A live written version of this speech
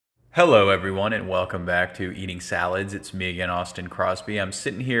Hello, everyone, and welcome back to Eating Salads. It's me again, Austin Crosby. I'm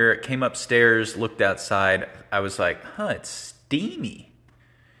sitting here, came upstairs, looked outside. I was like, it's steamy.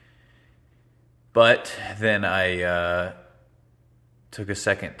 But then I took a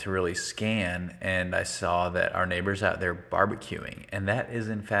second to really scan, and I saw that our neighbor's out there barbecuing, and that is,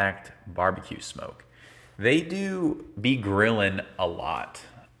 in fact, barbecue smoke. They do be grilling a lot.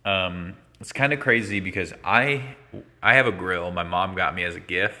 It's kind of crazy because I have a grill my mom got me as a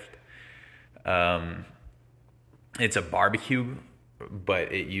gift. Um, it's a barbecue,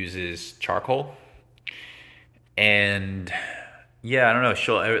 but it uses charcoal. And yeah, I don't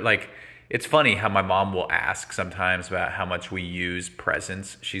know. It's funny how my mom will ask sometimes about how much we use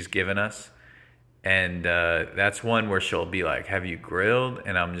presents she's given us. And that's one where she'll be like, "Have you grilled?"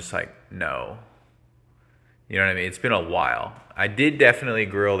 And I'm just like, "No." You know what I mean? It's been a while. I did definitely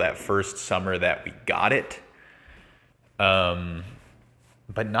grill that first summer that we got it. Um,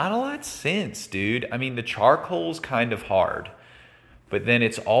 but not a lot since, dude. I mean, the charcoal's kind of hard. But then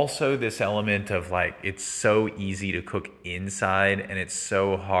it's also this element of like, it's so easy to cook inside and it's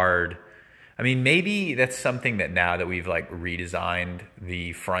so hard. I mean, maybe that's something that now that we've like redesigned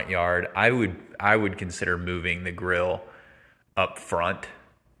the front yard, I would consider moving the grill up front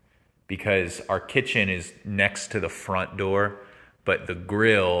because our kitchen is next to the front door, but the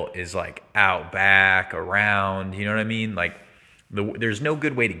grill is like out back around, you know what I mean? Like there's no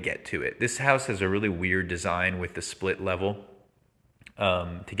good way to get to it. This house has a really weird design with the split level.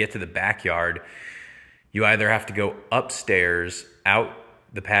 To get to the backyard, you either have to go upstairs, out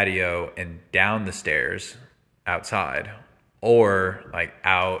the patio, and down the stairs outside, or like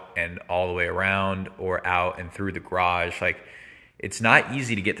out and all the way around, or out and through the garage. Like, it's not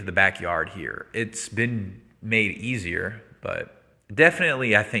easy to get to the backyard here. It's been made easier, but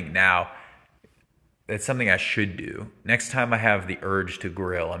definitely I think now it's something I should do. Next time I have the urge to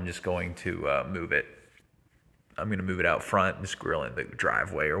grill, I'm just going to move it. I'm going to move it out front, just grill in the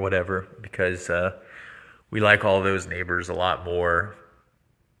driveway or whatever, because we like all those neighbors a lot more,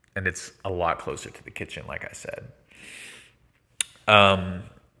 and it's a lot closer to the kitchen, like I said. Um,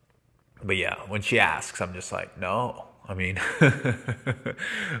 but yeah, when she asks, I'm just like, no. I mean,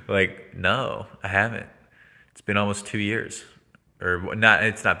 like, no, I haven't. It's been almost 2 years. Or not,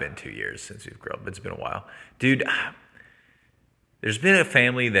 it's not been 2 years since we've grilled, but it's been a while. Dude, there's been a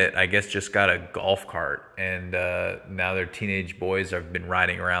family that I guess just got a golf cart, and now their teenage boys have been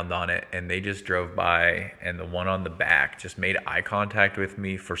riding around on it, and they just drove by, and the one on the back just made eye contact with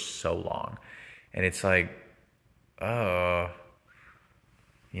me for so long. And it's like, oh,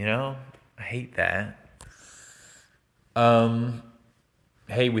 I hate that. Um,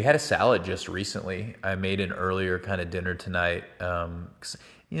 Hey, we had a salad just recently. I made an earlier kind of dinner tonight. 'Cause,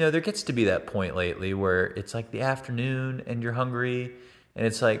 there gets to be that point lately where it's like the afternoon and you're hungry, and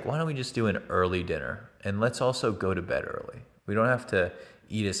it's like, why don't we just do an early dinner? And let's also go to bed early. We don't have to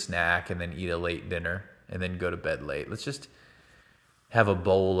eat a snack and then eat a late dinner and then go to bed late. Let's just have a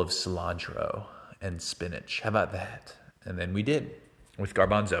bowl of cilantro and spinach. How about that? And then we did with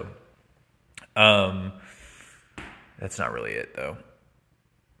garbanzo. Um, that's not really it though.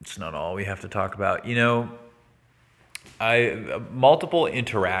 It's not all we have to talk about. I multiple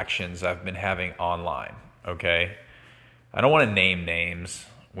interactions I've been having online, okay? I don't want to name names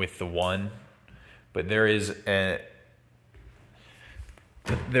with the one, but there is a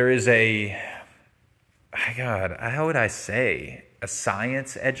God, how would I say? A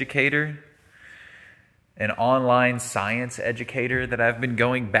science educator, an online science educator that I've been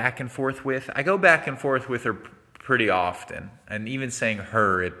going back and forth with. I go back and forth with her pretty often, and even saying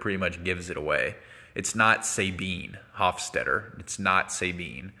her, it pretty much gives it away. It's not Sabine Hofstetter. It's not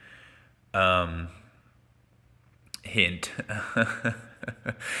Sabine. Hint.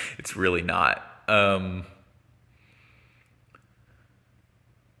 It's really not.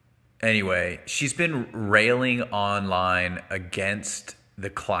 Anyway, she's been railing online against the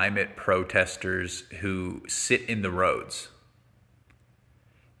climate protesters who sit in the roads.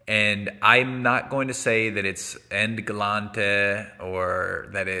 And I'm not going to say that it's End Galante or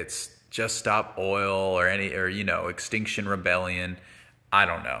that it's Just Stop Oil or Extinction Rebellion. I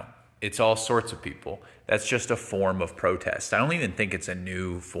don't know. It's all sorts of people. That's just a form of protest. I don't even think it's a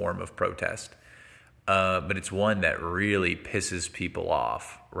new form of protest. But it's one that really pisses people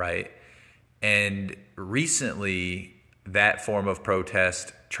off, right? And recently, that form of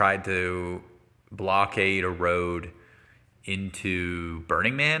protest tried to blockade a road into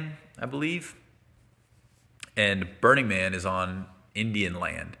Burning Man, I believe. And Burning Man is on Indian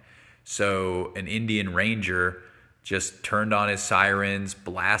land. So an Indian ranger just turned on his sirens,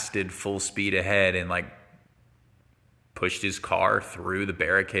 blasted full speed ahead, and like pushed his car through the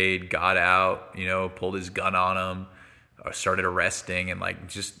barricade, got out, pulled his gun on him, started arresting, and like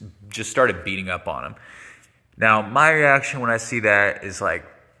just started beating up on him. Now, my reaction when I see that is like,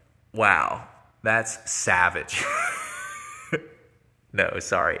 wow, that's savage. No,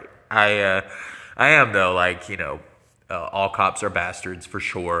 sorry. I am though, like, all cops are bastards for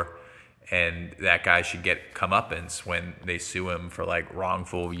sure, and that guy should get comeuppance when they sue him for like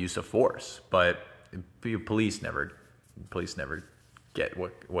wrongful use of force. But police never get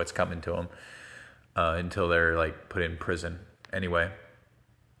what's coming to them until they're like put in prison. Anyway,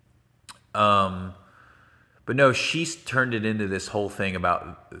 but no, she turned it into this whole thing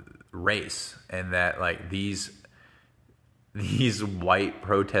about race, and that like these white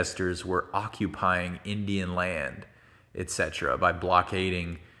protesters were occupying Indian land, etc., by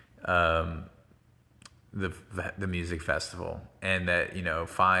blockading the music festival, and that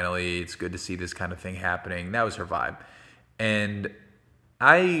finally it's good to see this kind of thing happening. That was her vibe, and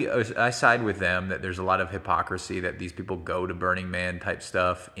I side with them that there's a lot of hypocrisy, that these people go to Burning Man type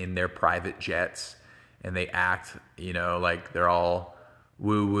stuff in their private jets, and they act like they're all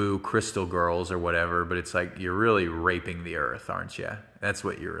woo-woo crystal girls or whatever, but it's like you're really raping the earth, aren't you? That's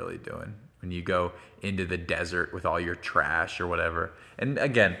what you're really doing when you go into the desert with all your trash or whatever. And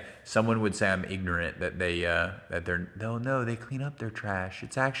again, someone would say I'm ignorant that they clean up their trash.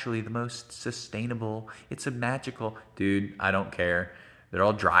 It's actually the most sustainable. It's a magical. Dude, I don't care. They're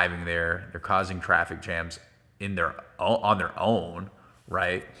all driving there. They're causing traffic jams on their own,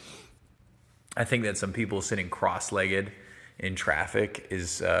 right? I think that some people sitting cross-legged in traffic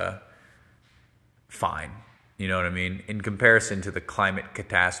is fine. You know what I mean? In comparison to the climate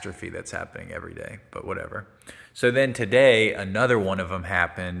catastrophe that's happening every day, but whatever. So then today, another one of them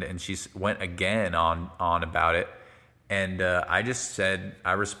happened, and she went again on about it. And I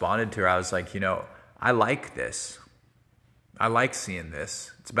responded to her. I was like, I like this. I like seeing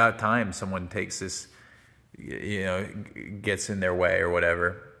this. It's about time someone takes this, gets in their way or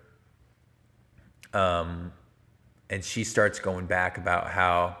whatever. And she starts going back about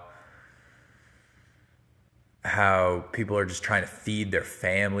how people are just trying to feed their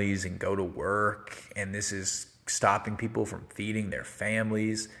families and go to work, and this is stopping people from feeding their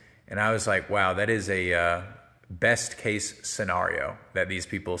families. And I was like, wow, that is a best case scenario, that these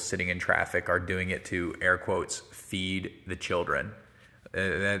people sitting in traffic are doing it to, air quotes, feed the children.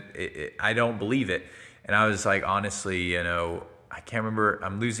 I don't believe it. And I was like, honestly, I can't remember.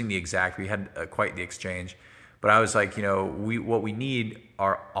 I'm losing the exact. We had quite the exchange. But I was like, what we need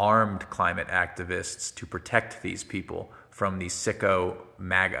are armed climate activists to protect these people from the sicko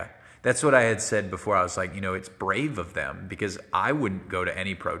MAGA. That's what I had said before. I was like, it's brave of them, because I wouldn't go to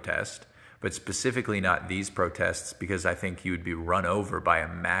any protest, but specifically not these protests, because I think you would be run over by a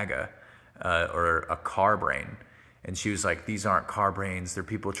MAGA or a car brain. And she was like, these aren't car brains. They're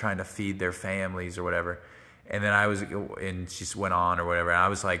people trying to feed their families or whatever. And then and she went on or whatever. And I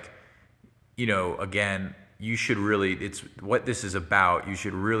was like, again, you should really, it's what this is about. You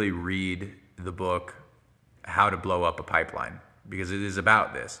should really read the book, How to Blow Up a Pipeline, because it is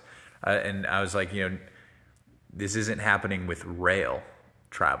about this. And I was like, this isn't happening with rail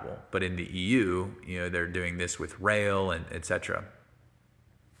travel, but in the EU, they're doing this with rail and etc.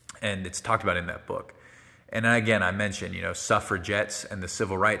 And it's talked about in that book. And again, I mentioned, suffragettes and the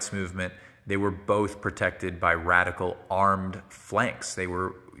civil rights movement, they were both protected by radical armed flanks. They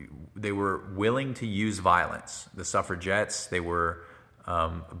were willing to use violence. The suffragettes, they were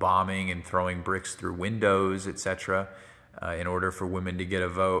bombing and throwing bricks through windows, etc., in order for women to get a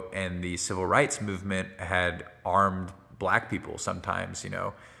vote. And the civil rights movement had armed black people sometimes,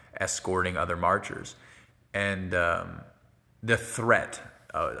 escorting other marchers. And the threat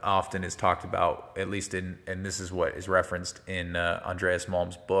often is talked about, at least and this is what is referenced in Andreas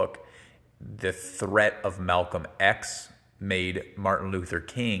Malm's book. The threat of Malcolm X made Martin Luther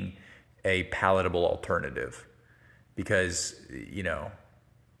King a palatable alternative, because,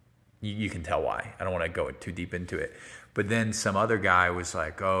 you can tell why. I don't want to go too deep into it. But then some other guy was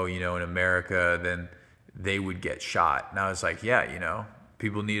like, oh, in America, then they would get shot. And I was like, yeah,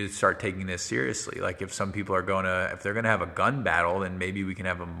 people need to start taking this seriously. Like, if some people if they're going to have a gun battle, then maybe we can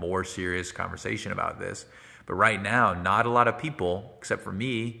have a more serious conversation about this. But right now, not a lot of people, except for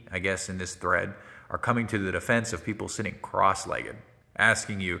me, I guess, in this thread, are coming to the defense of people sitting cross-legged,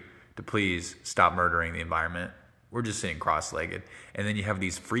 asking you to please stop murdering the environment. We're just sitting cross-legged. And then you have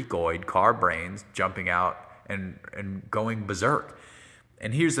these freakoid car brains jumping out and going berserk.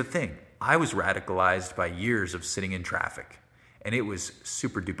 And here's the thing. I was radicalized by years of sitting in traffic, and it was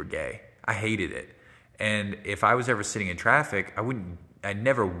super duper gay. I hated it. And if I was ever sitting in traffic, I wouldn't I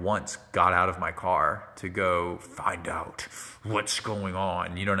never once got out of my car to go find out what's going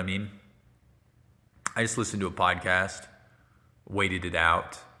on. You know what I mean? I just listened to a podcast, waited it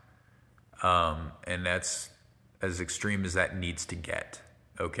out, and that's as extreme as that needs to get.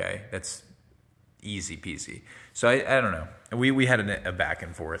 Okay, that's easy peasy. So I don't know. We had a back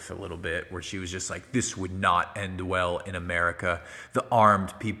and forth a little bit where she was just like, this would not end well in America. The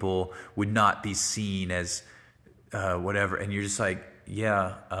armed people would not be seen as whatever. And you're just like,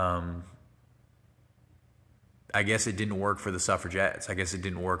 yeah, I guess it didn't work for the suffragettes. I guess it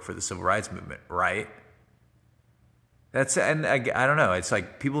didn't work for the civil rights movement, right? And I don't know. It's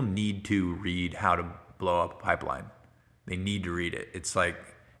like people need to read How to Blow Up a Pipeline. They need to read it. It's like,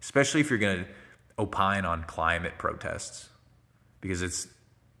 especially if you're going to opine on climate protests, because it's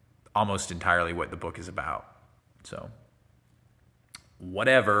almost entirely what the book is about. So,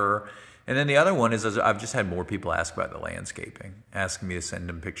 whatever. And then the other one is I've just had more people ask about the landscaping, asking me to send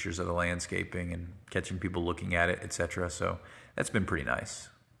them pictures of the landscaping and catching people looking at it, etc. So that's been pretty nice.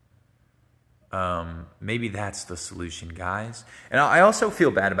 Maybe that's the solution, guys. And I also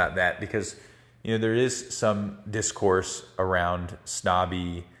feel bad about that because, you know, there is some discourse around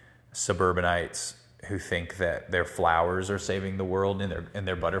snobby suburbanites who think that their flowers are saving the world in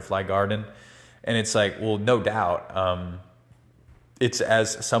their butterfly garden. And it's like, well, no doubt. It's,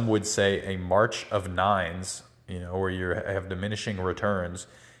 as some would say, a march of nines, you know, where you have diminishing returns.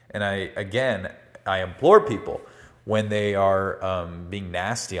 And I implore people, when they are being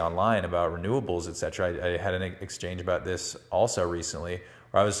nasty online about renewables, etc. I had an exchange about this also recently,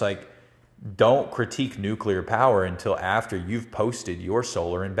 where I was like, don't critique nuclear power until after you've posted your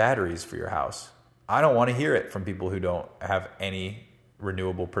solar and batteries for your house. I don't want to hear it from people who don't have any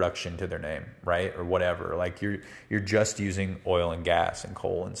renewable production to their name, right? Or whatever. Like you're just using oil and gas and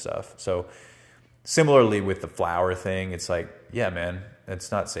coal and stuff. So similarly with the flower thing, it's like, yeah, man,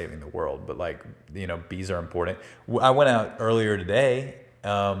 it's not saving the world, but like, you know, bees are important. I went out earlier today,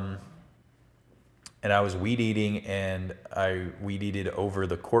 and I was weed eating, and I weed eated over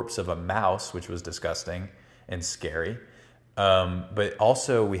the corpse of a mouse, which was disgusting and scary. But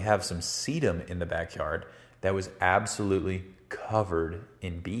also we have some sedum in the backyard that was absolutely covered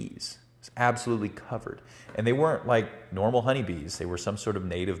in bees. It was absolutely covered. And they weren't like normal honeybees. They were some sort of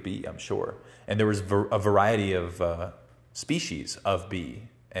native bee, I'm sure. And there was a variety of species of bee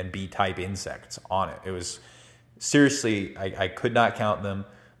and bee-type insects on it. It was seriously, I could not count them.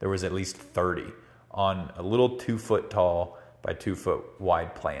 There was at least 30 on a little 2-foot tall by 2-foot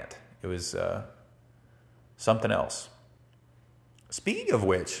wide plant. It was something else. Speaking of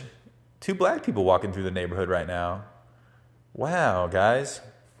which, 2 black people walking through the neighborhood right now. Wow, guys.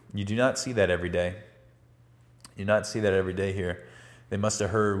 You do not see that every day. You do not see that every day here. They must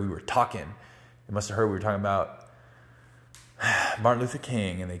have heard we were talking. They must have heard we were talking about Martin Luther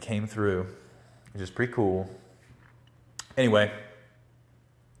King, and they came through, which is pretty cool. Anyway,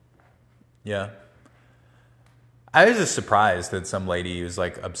 yeah. I was just surprised that some lady was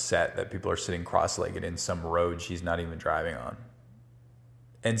like upset that people are sitting cross-legged in some road she's not even driving on.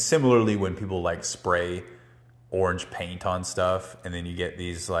 And similarly, when people like spray orange paint on stuff, and then you get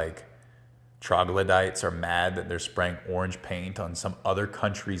these like troglodytes are mad that they're spraying orange paint on some other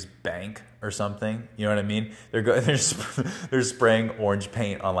country's bank or something. You know what I mean? They're spraying orange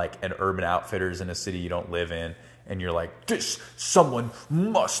paint on like an Urban Outfitters in a city you don't live in, and you're like, someone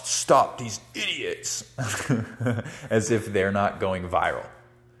must stop these idiots. As if they're not going viral.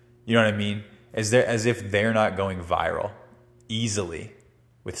 You know what I mean? As if they're not going viral easily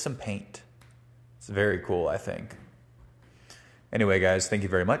with some paint. It's very cool, I think. Anyway, guys, thank you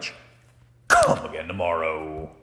very much. Come again tomorrow.